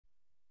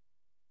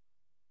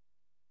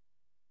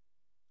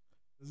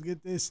Let's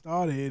get this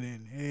started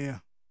in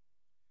here.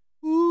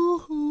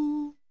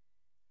 Woohoo.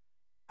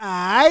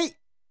 Alright.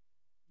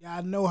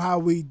 Y'all know how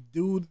we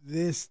do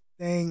this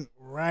thing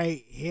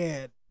right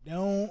here.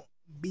 Don't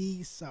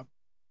be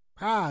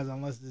surprised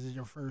unless this is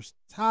your first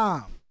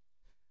time.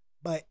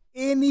 But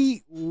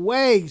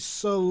anyway,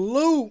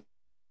 salute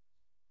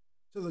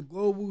to the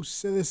global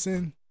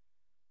citizen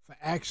for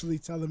actually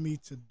telling me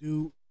to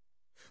do,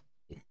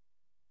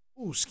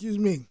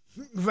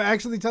 for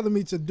actually telling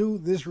me to do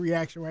this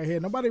reaction right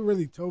here. Nobody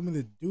really told me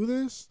to do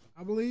this,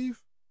 I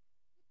believe.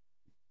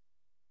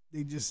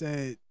 They just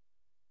said,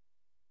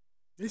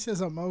 they said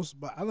something else,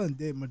 but I done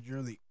did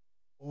majorly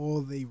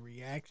all the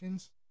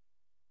reactions.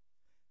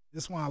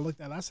 This one I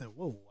looked at, I said,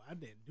 whoa, I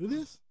didn't do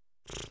this?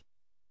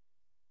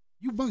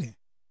 You bugging.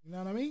 You know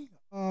what I mean?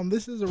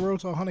 This is a road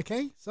to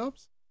 100K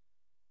subs.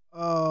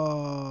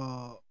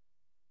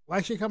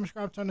 Like, share, comment,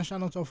 subscribe, turn the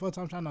channel to a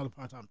full-time channel, not a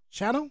part-time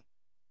channel.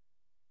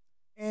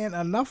 And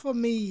enough of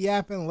me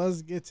yapping.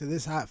 Let's get to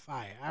this hot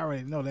fire. I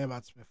already know they're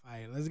about to spit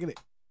fire. Let's get it.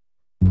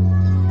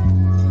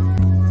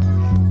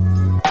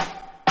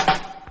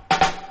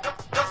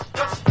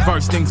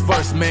 First things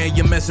first, man,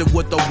 you're messing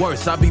with the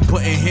worst. I be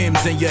putting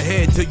hymns in your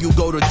head till you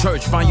go to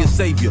church. Find your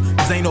savior,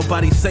 cause ain't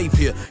nobody safe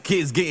here.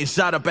 Kids getting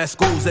shot up at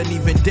schools and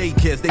even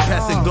daycares. They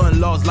passing gun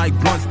laws like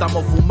blunts,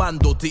 estamos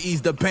fumando. To ease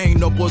the pain,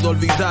 no puedo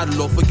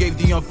olvidarlo. Forgave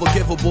the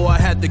unforgivable, I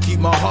had to keep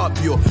my heart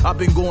pure. I've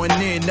been going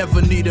in,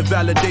 never needed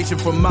validation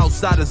from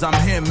outsiders. I'm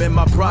him, and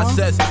my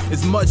process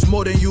is much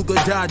more than you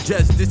could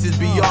digest. This is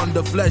beyond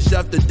the flesh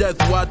after death.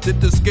 Why I tip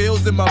the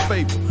scales in my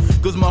favor?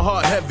 Cause my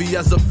heart heavy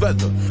as a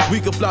feather.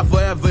 We could fly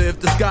forever if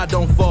the sky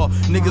don't fall.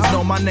 Niggas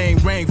know my name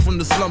rang from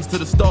the slums to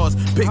the stars.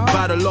 Picked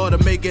by the Lord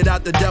to make it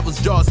out the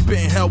devil's jaws.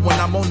 Spitting hell when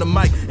I'm on the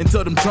mic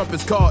until them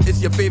trumpets call.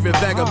 It's your favorite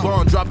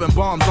vagabond dropping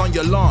bombs on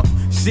your lawn.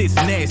 Shit's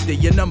nasty,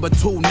 you're number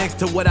 2 next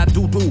to what I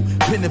do.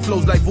 Pinning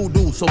flows like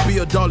voodoo, so be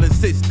a doll and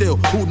sit still.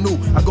 Who knew?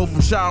 I go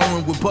from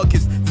showering with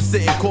buckets to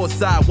sitting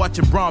courtside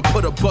watching Braun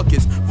put up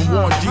buckets. From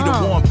Warren G to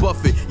Warren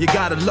Buffett, you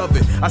gotta love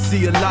it. I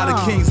see a lot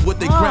of kings with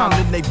their crown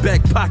in their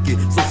back pocket.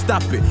 So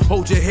stop it,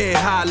 hold your head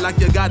high like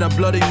you got a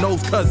bloody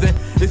nose, cousin.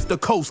 It's the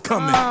coast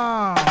coming.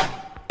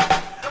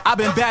 I've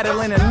been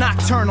battling a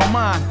nocturnal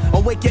mind.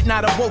 Awake yet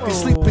not awoken,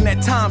 sleeping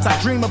at times.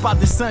 I dream about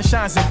the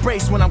sunshine's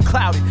embrace when I'm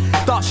clouded.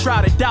 Thoughts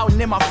shrouded,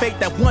 doubting in my faith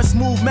that once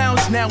moved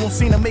mountains, now won't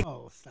seem to make.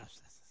 Oh, stop.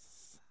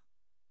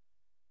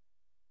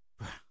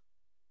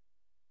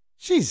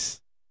 Jeez.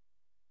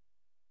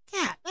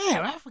 God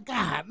damn, I forgot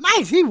how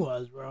nice he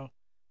was, bro.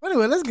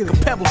 Anyway, let's get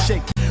it. Pebble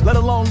shake, let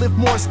alone lift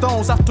more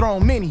stones. I've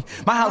thrown many.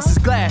 My house is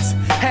glass,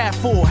 half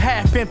full,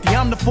 half empty.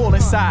 I'm the full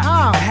inside,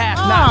 a half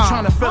not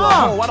trying to fill a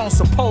hole. I don't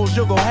suppose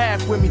you'll go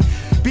half with me.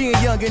 Being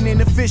young and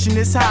inefficient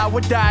is how I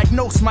would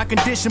diagnose my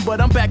condition. But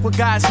I'm back with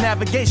God's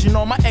navigation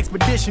on my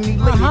expedition.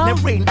 Elated,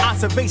 narrating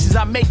observations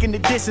I make in the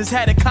distance.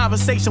 Had a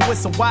conversation with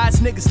some wise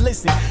niggas.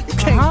 Listen, you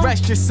can't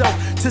rest yourself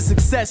to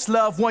success,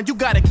 loved one. You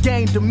gotta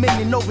gain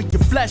dominion over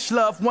your flesh,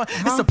 loved one.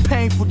 It's a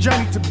painful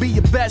journey to be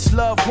your best,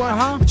 loved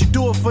one. But you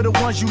do it for the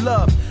ones you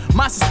love.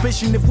 My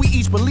suspicion, if we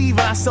each believe in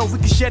ourselves, we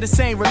can share the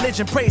same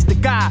religion. Praise to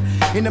God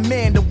in the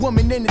man, the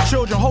woman, and the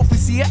children. Hopefully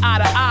see it eye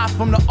to eye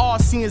from the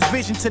all-seeing's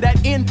vision. To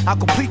that end, I'll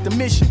complete the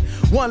mission.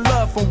 One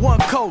love from one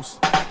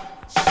coast.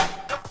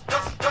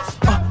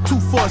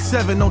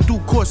 247, don't do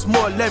course,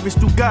 more leverage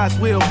through God's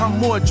will. I'm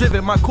more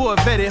driven, my core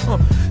vetted.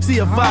 See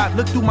a vibe,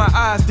 look through my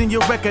eyes, then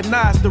you'll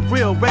recognize the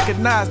real,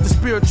 recognize the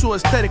spiritual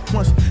aesthetic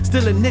ones.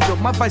 Still a nigga,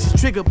 my vice is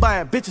triggered by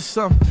a bitch or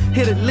something.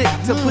 Hit a lick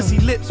till pussy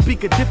lips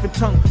speak a different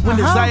tongue. When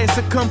desire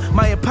succumb,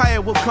 my empire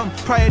will come.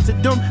 Prior to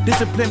them,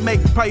 discipline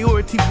make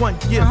priority 1.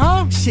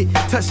 Yeah, shit,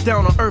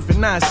 touchdown on earth in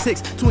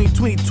 9-6.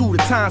 2022, the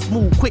times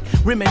move quick.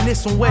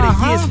 Reminisce on where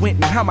the years went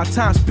and how my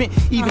time spent.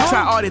 Even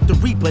try audit the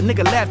reaper,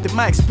 nigga laughed at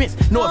my expense.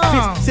 No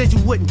offense, said you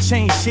wouldn't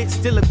change shit.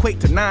 Still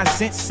equate to 9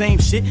 cents, same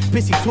shit.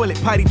 Pissy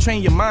toilet, potty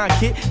train your mind,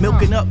 kid.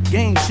 Milking up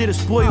game, shit'll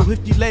spoil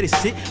if you let it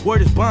sit.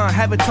 Word is bond,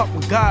 have a talk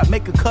with God,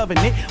 make a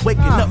covenant.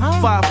 Waking up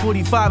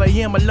 5:45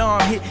 a.m.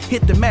 alarm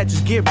hit the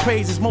mattress, give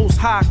praises, most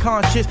high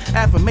conscious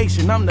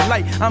affirmation. I'm the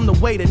light, I'm the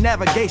way to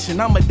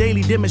navigation. I'm a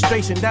daily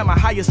demonstration that my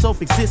higher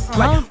self exists.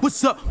 Like,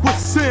 what's up, what's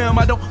Sam?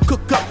 I don't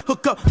cook up,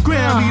 hook up,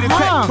 gram, lead a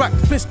crack, rock,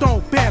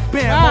 Flintstone, bam,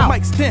 bam. My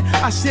mic stand,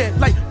 I shed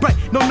light bright,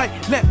 no night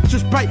left,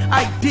 just bright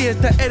ideas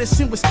that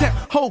Edison was step.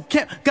 Whole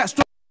camp got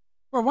strong.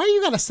 Bro, why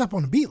you gotta step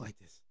on the beat like this?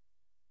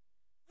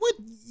 What,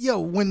 yo,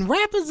 when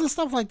rappers and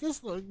stuff like this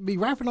be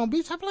rapping on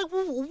beats, I be like,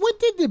 what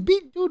did the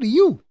beat do to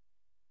you?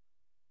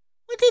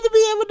 What did the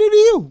beat ever do to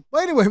you?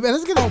 But anyway, man,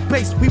 let's get on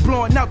base. We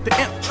blowing out the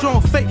amp,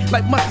 strong faith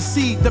like mustard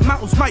seed. The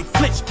mountains might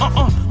flinch.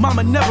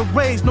 Mama never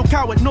raised no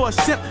coward nor a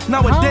simp.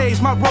 Nowadays,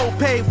 my road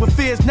paved with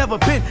fears never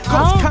been.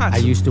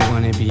 I used to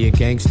wanna be a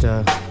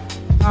gangster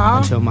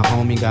until my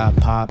homie got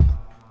popped.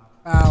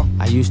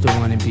 I used to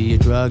wanna be a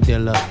drug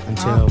dealer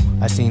until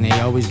I seen they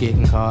always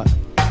getting caught.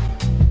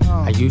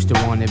 I used to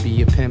wanna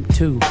be a pimp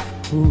too,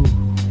 ooh,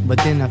 but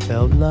then I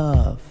felt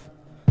love.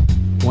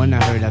 When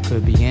I heard I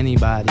could be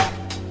anybody,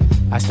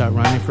 I start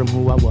running from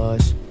who I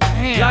was.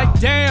 Like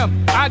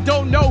damn, I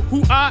don't know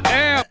who I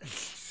am.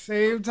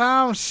 Same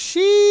time,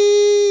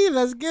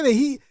 let's get it.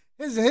 He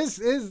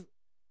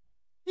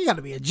got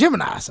to be a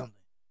Gemini or something.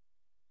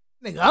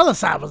 Nigga, other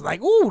side was like,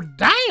 ooh,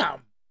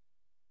 damn.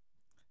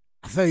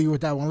 I feel you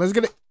with that one. Let's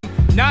get it.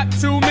 Not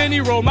too many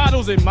role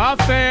models in my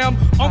fam.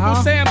 Uncle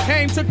Sam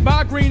came, took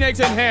my green eggs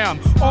and ham.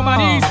 On my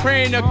knees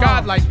praying to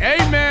God like,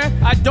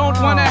 amen. I don't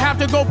wanna have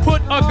to go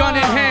put a gun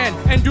in hand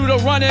and do the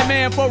running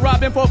man for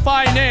robbing for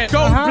finance.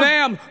 Go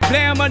blam,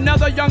 blam,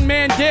 another young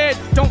man dead.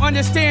 Don't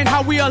understand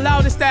how we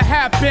allow this to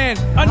happen.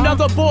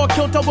 Another boy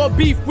killed over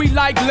beef, we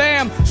like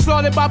lamb.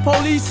 Slaughtered by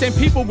police and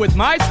people with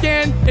my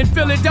skin. In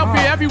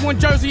Philadelphia, everyone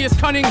Jersey is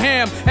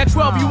Cunningham. At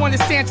 12, you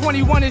understand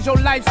 21 is your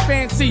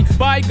lifespan. See,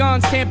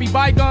 bygones can't be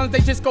bygones,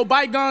 they just go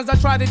bygones. I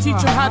try to teach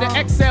them how to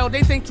excel.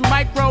 They think too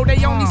micro.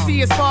 They only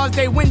see as far as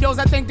their windows.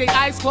 I think they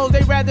eyes closed.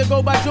 They rather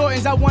go by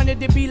Jordans. I wanted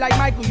to be like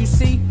Michael, you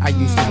see. I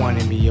used to want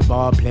to be a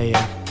ball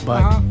player,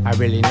 but I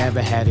really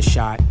never had a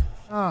shot.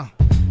 I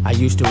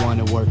used to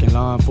want to work in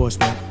law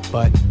enforcement,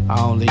 but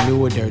I only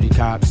knew of dirty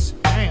cops.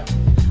 Damn.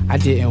 I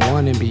didn't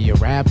want to be a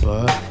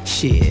rapper.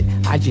 Shit,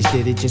 I just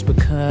did it just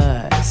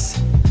because.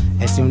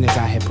 As soon as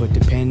I had put the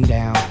pen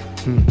down,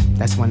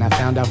 that's when I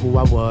found out who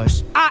I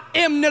was. I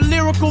am the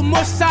lyrical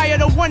messiah,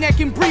 the one that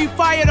can breathe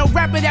fire, the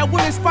rapper that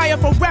will inspire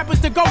for rappers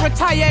to go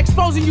retire,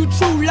 exposing you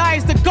true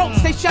liars, the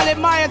goats they shall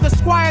admire, the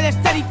squire that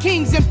studied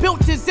kings and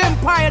built his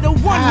empire, the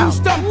one who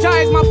stumped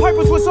giants. My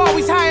purpose was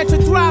always higher, to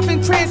thrive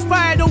and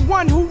transpire, the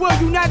one who will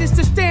unite us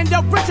to stand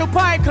up rich or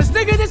pie, cause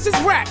nigga this is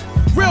rap.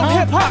 Real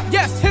hip-hop,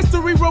 yes,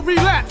 history will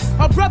relapse.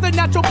 A brother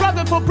not your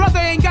brother, for brother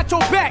ain't got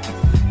your back.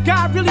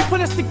 God really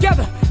put us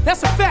together,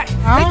 that's a fact.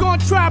 They gon'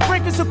 try to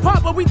break us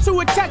apart, but we too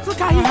attached. Look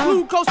how he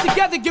glued goes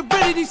together, get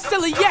rid of these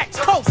silly yaks.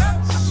 Coast.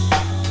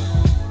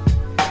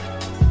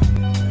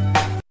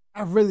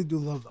 I really do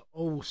love the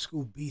old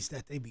school beats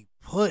that they be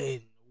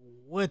putting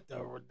with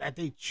that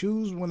they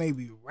choose when they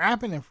be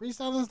rapping and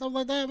freestyling and stuff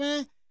like that,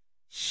 man.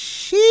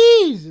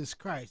 Jesus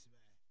Christ, man.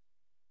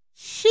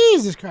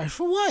 Jesus Christ,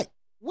 for what?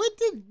 What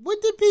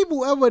did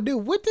people ever do?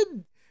 What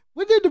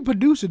did the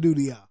producer do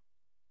to y'all?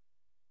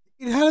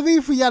 It had to be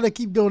for y'all to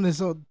keep doing this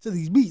to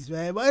these beats,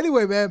 man. But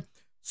anyway, man,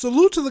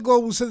 salute to the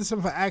global citizen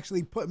for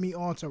actually putting me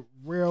on to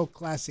real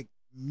classic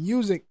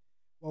music,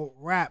 well,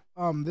 rap.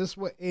 This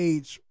would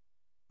age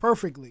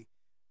perfectly.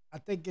 I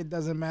think it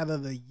doesn't matter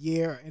the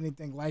year or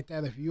anything like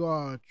that. If you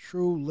are a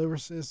true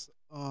lyricist,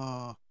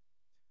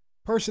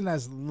 person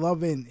that's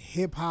loving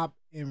hip hop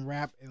and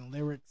rap and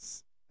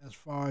lyrics, as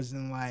far as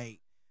in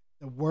like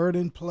the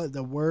word play,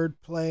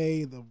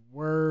 the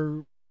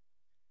word.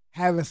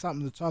 Having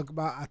something to talk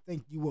about, I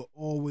think you will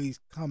always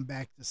come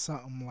back to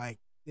something like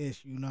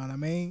this. You know what I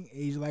mean?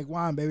 Age like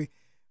wine, baby.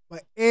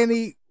 But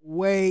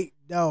anyway,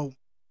 though,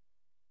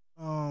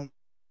 like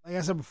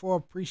I said before,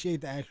 appreciate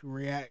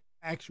the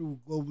actual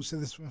global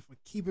citizen for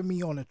keeping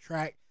me on the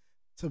track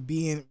for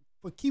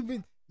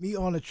keeping me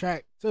on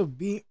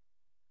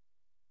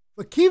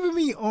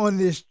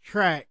this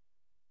track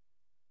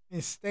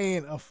and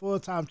staying a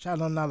full-time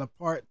channel, not a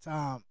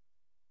part-time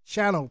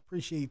channel.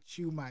 Appreciate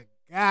you, my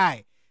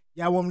guy.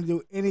 Y'all want me to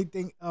do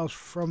anything else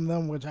from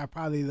them, which I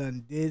probably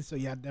done did, so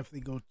y'all definitely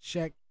go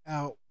check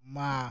out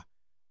my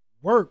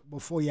work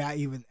before y'all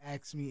even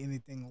ask me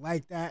anything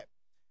like that.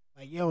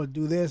 Like, yo,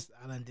 do this,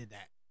 I done did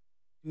that.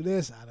 Do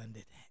this, I done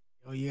did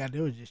that. All you gotta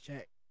do is just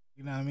check.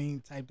 You know what I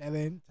mean? Type that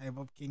in, type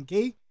up Kxng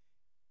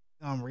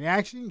Kiy.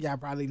 Reaction, y'all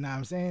probably know what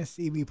I'm saying,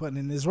 see me putting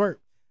in this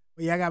work.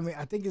 But y'all got me,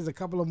 I think there's a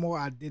couple of more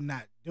I did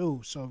not do,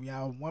 so if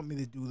y'all want me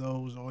to do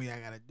those, all y'all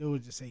gotta do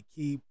is just say,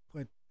 Key,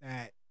 put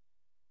that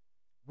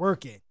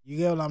working. You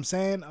get what I'm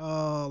saying?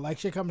 Like,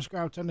 share, comment,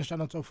 subscribe, turn this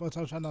channel to a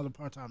full-time channel, a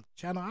part-time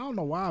channel. I don't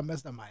know why I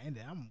messed up my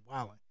ending. I'm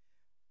wilding.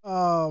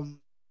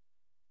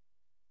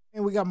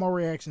 And we got more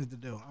reactions to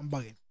do. I'm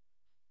bugging.